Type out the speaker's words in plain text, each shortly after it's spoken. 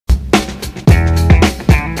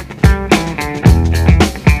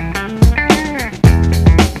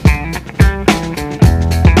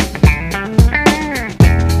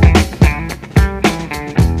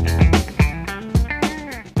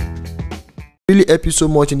really help you so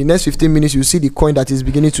much. In the next 15 minutes you see the coin that is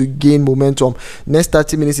beginning to gain momentum, next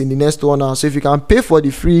 30 minutes, in the next 1 hour. So if you can pay for the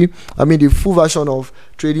the full version of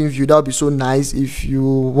TradingView, that would be so nice if you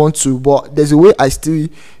want to. But there's a way I still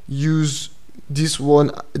use this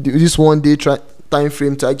one day time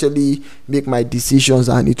frame to actually make my decisions,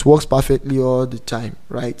 and it works perfectly all the time,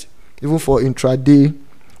 right? Even for intraday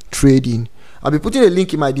trading. I'll be putting a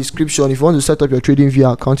link in my description if you want to set up your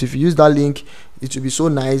TradingView account. If you use that link, it will be so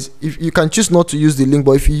nice. If you can choose not to use the link,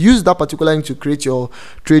 but if you use that particular link to create your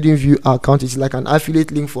TradingView account, it's like an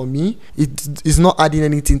affiliate link for me. It is not adding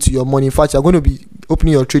anything to your money. In fact, you're going to be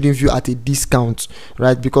opening your TradingView at a discount,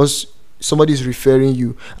 right? Because somebody is referring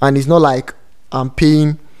you, and it's not like I'm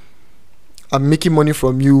making money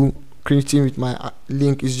from you creating with my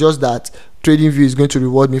link. It's just that TradingView is going to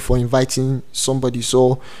reward me for inviting somebody,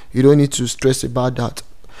 so you don't need to stress about that.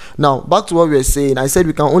 Now back to what we were saying. I said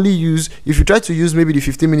we can only use, if you try to use maybe the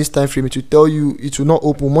 15 minutes time frame, it will tell you it will not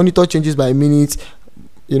open. Monitor changes by minute,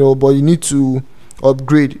 but you need to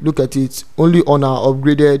upgrade. Look at it, only on our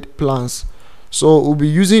upgraded plans. So we'll be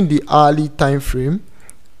using the hourly time frame,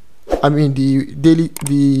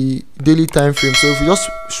 the daily time frame. So if we just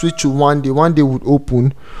switch to 1 day, 1 day would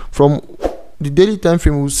open. From the daily time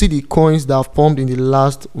frame, we'll see the coins that have pumped in the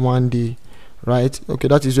last 1 day, right? Okay,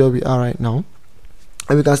 that is where we are right now,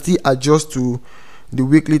 and we can still adjust to the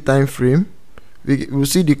weekly time frame. We'll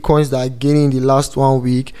see the coins that are gaining in the last 1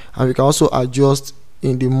 week, and we can also adjust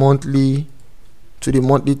in the monthly to the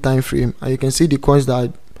monthly time frame, and you can see the coins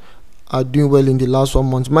that are doing well in the last 1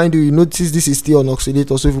 month. Mind you, notice this is still on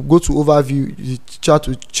oscillator, so if we go to overview, the chart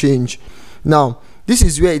will change. Now this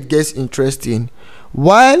is where it gets interesting.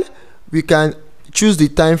 While we can choose the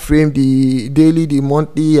time frame, the daily, the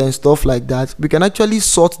monthly, and stuff like that, we can actually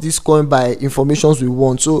sort this coin by informations we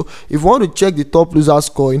want. So if we want to check the top losers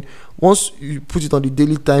coin, once you put it on the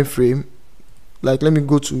daily time frame, like let me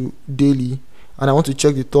go to daily, and I want to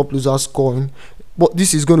check the top losers coin, but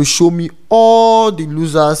this is going to show me all the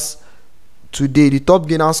losers today. The top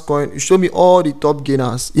gainers coin, show me all the top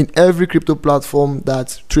gainers in every crypto platform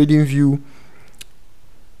that TradingView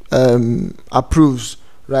approves,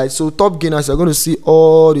 right? So top gainers, are going to see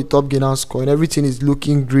all the top gainers coin. Everything is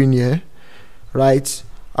looking green here, right?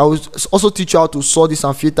 I will also teach you how to sort this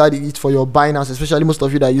and filter it for your Binance, especially most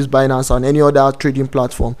of you that use Binance and any other trading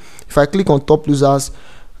platform. If I click on top losers,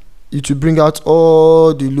 it will bring out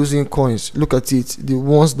all the losing coins. Look at it, the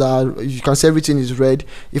ones that you can see everything is red.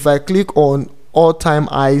 If I click on all-time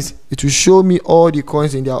highs, it will show me all the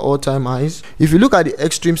coins in their all-time highs. If you look at the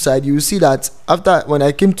extreme side, you will see that when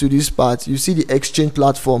I came to this part, you see the exchange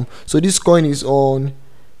platform. So this coin is on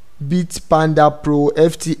Bitpanda Pro,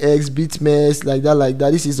 FTX, Bitmex, like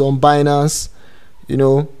that. This is on Binance,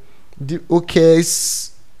 the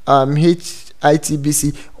OKS,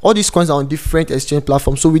 HITBC. All these coins are on different exchange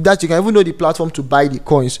platforms. So with that, you can even know the platform to buy the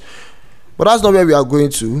coins. But that's not where we are going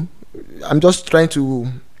to. I'm just trying to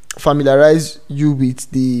familiarize you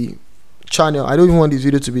with the channel. I don't even want this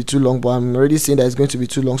video to be too long, but I'm already saying that it's going to be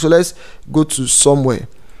too long. So let's go to somewhere.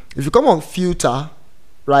 If you come on filter,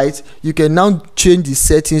 right, you can now change the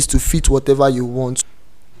settings to fit whatever you want,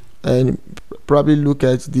 and probably look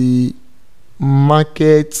at the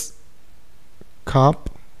market cap,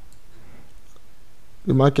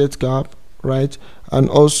 right, and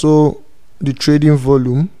also the trading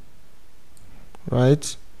volume,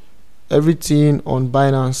 right? Everything on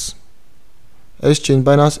Binance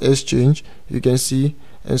exchange, you can see,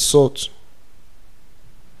 and sort,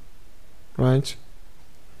 right?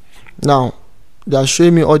 Now they are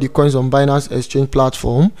showing me all the coins on Binance exchange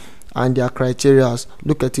platform and their criteria.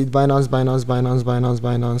 Look at it,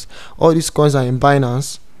 Binance. All these coins are in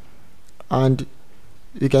Binance, and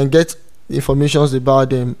you can get information about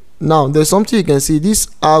them. Now there's something you can see. This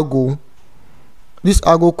Argo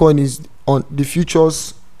coin is on the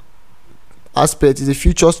futures aspect. Is a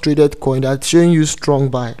futures traded coin that's showing you strong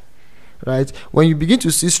buy, right? When you begin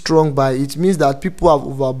to see strong buy, it means that people have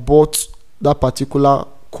overbought that particular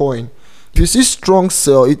coin. If you see strong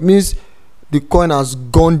sell, it means the coin has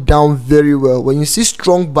gone down very well. When you see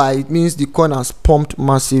strong buy, it means the coin has pumped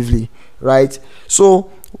massively, right? So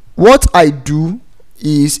what I do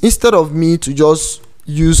is, instead of me to just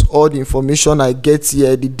use all the information I get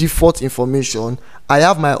here, the default information, I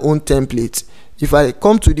have my own template. If I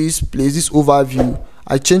come to this place, this overview,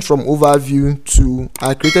 I change from overview to,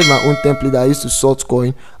 I created my own template that I used to sort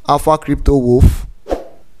coin, Alpha Crypto Wolf,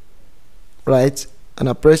 right? And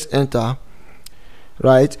I press enter,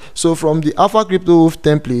 right? So from the Alpha Crypto Wolf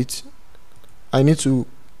template, I need to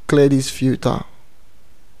clear this filter,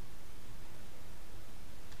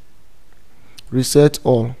 reset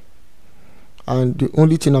all. and the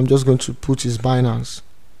only thing I'm just going to put is Binance.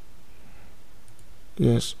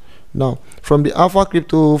 Yes. Now from the Alpha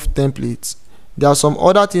Crypto templates, there are some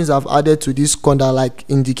other things I've added to this coin that are like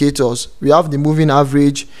indicators. We have the moving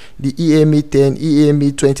average, the EMA 10,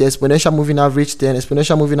 EMA 20, exponential moving average 10,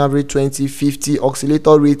 exponential moving average 20, 50,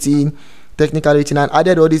 oscillator rating, technical rating, and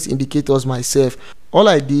added all these indicators myself. All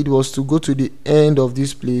I did was to go to the end of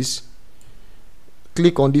this place,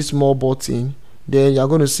 click on this more button, then you're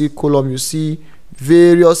going to see column. You see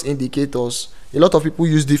various indicators. A lot of people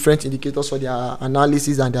use different indicators for their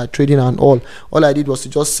analysis and their trading and all. All I did was to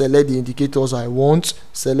just select the indicators I want,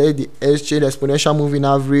 select the exchange, exponential moving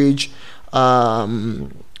average,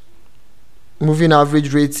 moving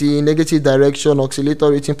average rating, negative direction, oscillator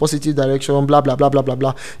rating, positive direction, blah blah blah blah blah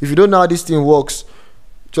blah. If you don't know how this thing works,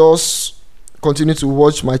 just continue to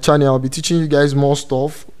watch my channel. I'll be teaching you guys more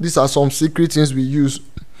stuff. These are some secret things we use,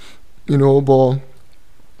 you know, but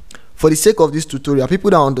for the sake of this tutorial, people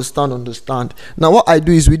that understand. Now what I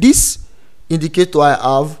do is, with this indicator I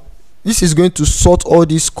have, this is going to sort all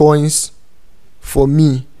these coins for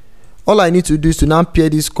me. All I need to do is to now pair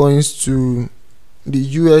these coins to the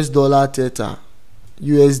US dollar theta,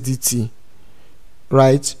 USDT,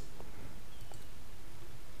 right?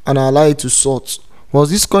 And I allow it to sort. Once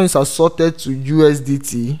these coins are sorted to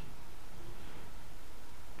USDT,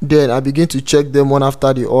 then I begin to check them one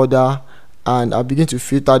after the other, and I begin to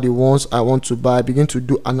filter the ones I want to buy. I begin to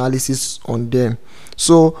do analysis on them.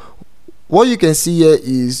 So what you can see here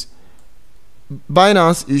is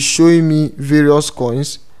Binance is showing me various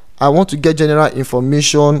coins. I want to get general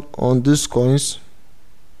information on these coins,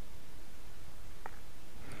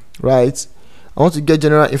 right? I want to get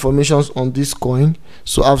general information on this coin,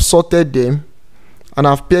 so I've sorted them and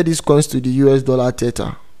I've paired these coins to the US dollar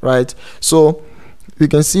theta, right? So we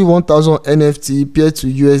can see 1000 NFT paired to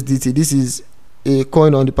USDT. This is a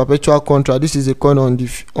coin on the perpetual contract. This is a coin on the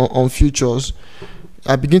on futures.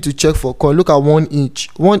 I begin to check for coin. Look at 1 inch.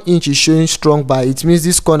 1 inch is showing strong buy. It means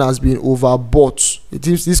this coin has been overbought. It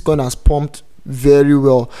means this coin has pumped very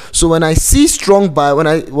well. So when I see strong buy, when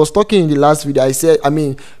I was talking in the last video, I said,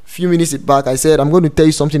 few minutes back, I said I'm going to tell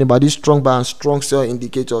you something about this strong buy and strong sell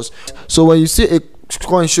indicators. So when you see a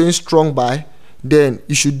coin showing strong buy, then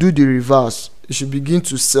you should do the reverse. You should begin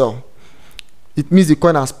to sell. It means the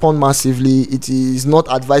coin has pumped massively. It is not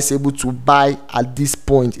advisable to buy at this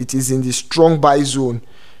point. It is in the strong buy zone.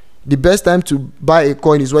 The best time to buy a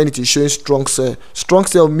coin is when it is showing strong sell. Strong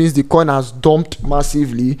sell means the coin has dumped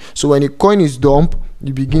massively. So when a coin is dumped,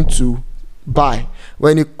 you begin to buy.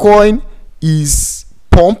 When a coin is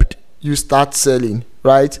pumped, you start selling,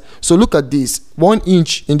 right? So look at this. 1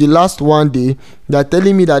 inch in the last 1 day, they're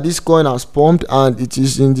telling me that this coin has pumped and it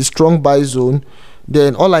is in the strong buy zone.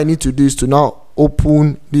 Then all I need to do is to now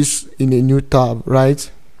open this in a new tab, right?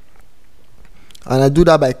 And I do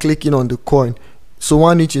that by clicking on the coin. So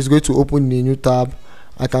 1 inch is going to open in a new tab.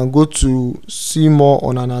 I can go to see more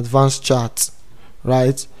on an advanced chart,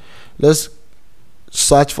 right? Let's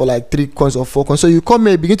search for like 3 coins or 4 coins. So you come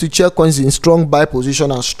here, begin to check coins in strong buy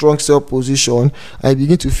position and strong sell position, and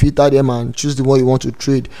begin to filter them and choose the one you want to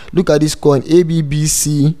trade. Look at this coin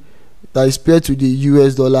ABBC that is paired to the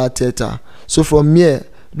US dollar theta. So from here,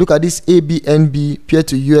 look at this ABNB paired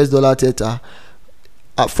to US dollar theta.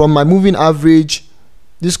 From my moving average,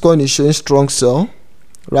 this coin is showing strong sell,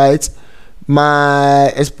 right?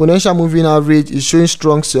 My exponential moving average is showing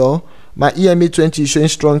strong sell. My EMA 20 is showing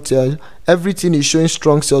strong sell. Everything is showing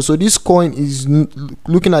strong sell. So this coin is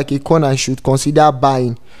looking like a coin I should consider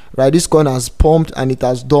buying, right? This coin has pumped and it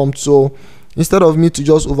has dumped. So instead of me to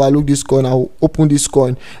just overlook this coin, I'll open this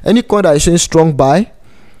coin. Any coin that is showing strong buy,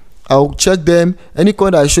 I'll check them. Any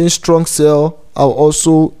coin that is showing strong sell, I'll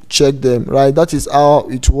also check them, right? That is how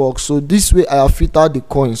it works. So this way I have filtered the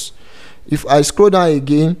coins. If I scroll down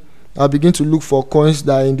again, I'll begin to look for coins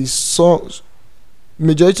that are in the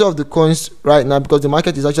majority of the coins right now, because the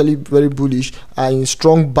market is actually very bullish, are in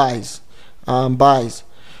strong buys,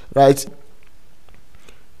 right?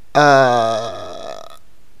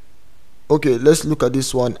 Okay, let's look at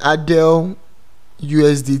this one. Adel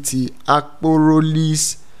USDT,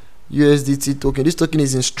 Akporolis USDT token. This token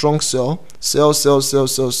is in strong sell. I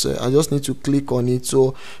just need to click on it.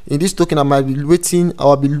 So in this token, I might be waiting.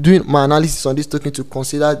 I'll be doing my analysis on this token to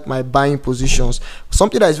consider my buying positions.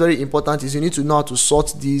 Something that is very important is you need to know how to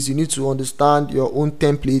sort these. You need to understand your own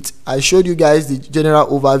template. I showed you guys the general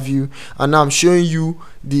overview, and now I'm showing you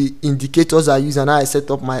the indicators I use and how I set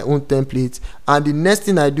up my own template. And the next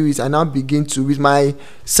thing I do is I now begin to, with my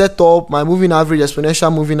setup, my moving average,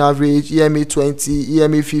 exponential moving average, EMA 20,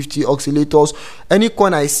 EMA 50, oscillators, any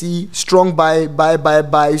coin I see strong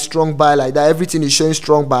strong buy, strong buy, like that. Everything is showing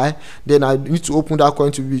strong buy. Then I need to open that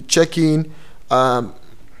coin to be checking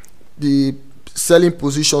the selling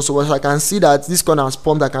position, so I can see that this coin has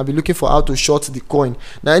pumped. I can be looking for how to short the coin.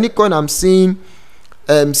 Now any coin I'm seeing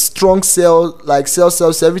strong sell, like sell,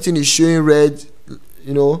 everything is showing red,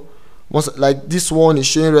 you know. Once, like this one is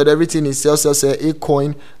showing red, everything is sell. A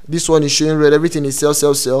coin, this one is showing red, everything is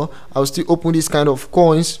sell. I'll still open this kind of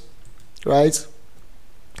coins, right?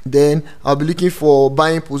 Then I'll be looking for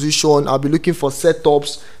buying position. I'll be looking for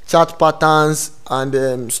setups, chart patterns,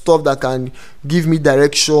 and stuff that can give me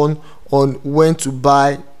direction on when to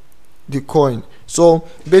buy the coin. So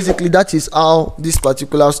basically that is how this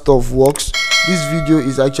particular stuff works. This video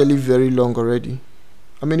is actually very long already.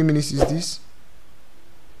 How many minutes is this?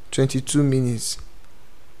 22 minutes.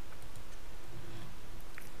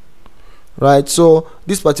 Right, so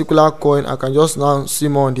this particular coin, I can just now see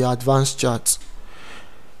more on the advanced chart.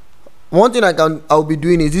 One thing I'll be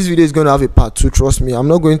doing is, this video is going to have a part 2. Trust me, I'm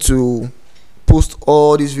not going to post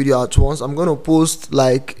all this video at once. I'm going to post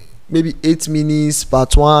like maybe 8 minutes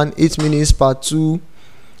part 1, 8 minutes part 2,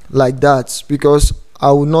 like that, because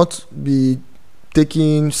I will not be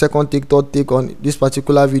taking second take, third take on this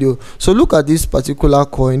particular video. So look at this particular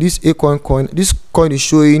coin, this coin. This coin is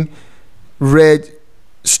showing red,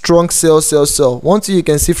 strong sell. One thing you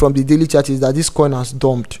can see from the daily chart is that this coin has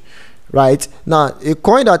dumped. Right now, a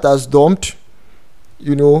coin that has dumped,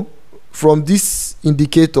 you know, from this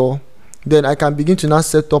indicator, then I can begin to now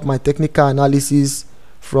set up my technical analysis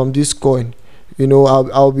from this coin. You know,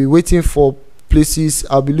 I'll be waiting for places.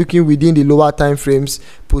 I'll be looking within the lower time frames,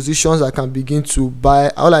 positions I can begin to buy.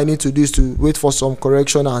 All I need to do is to wait for some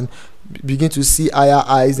correction and begin to see higher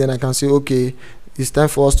highs. Then I can say, okay, it's time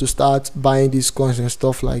for us to start buying these coins and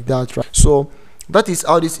stuff like that, right? So that is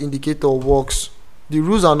how this indicator works. The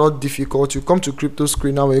rules are not difficult. You come to Crypto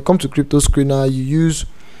Screener. When you come to Crypto Screener,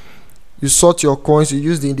 you sort your coins, you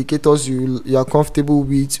use the indicators you are comfortable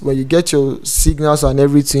with. When you get your signals and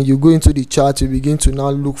everything, you go into the chart, you begin to now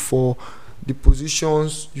look for the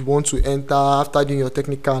positions you want to enter after doing your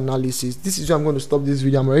technical analysis. This is where I'm going to stop this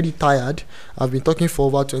video. I'm already tired. I've been talking for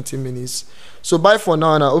over 20 minutes. So bye for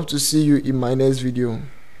now, and I hope to see you in my next video.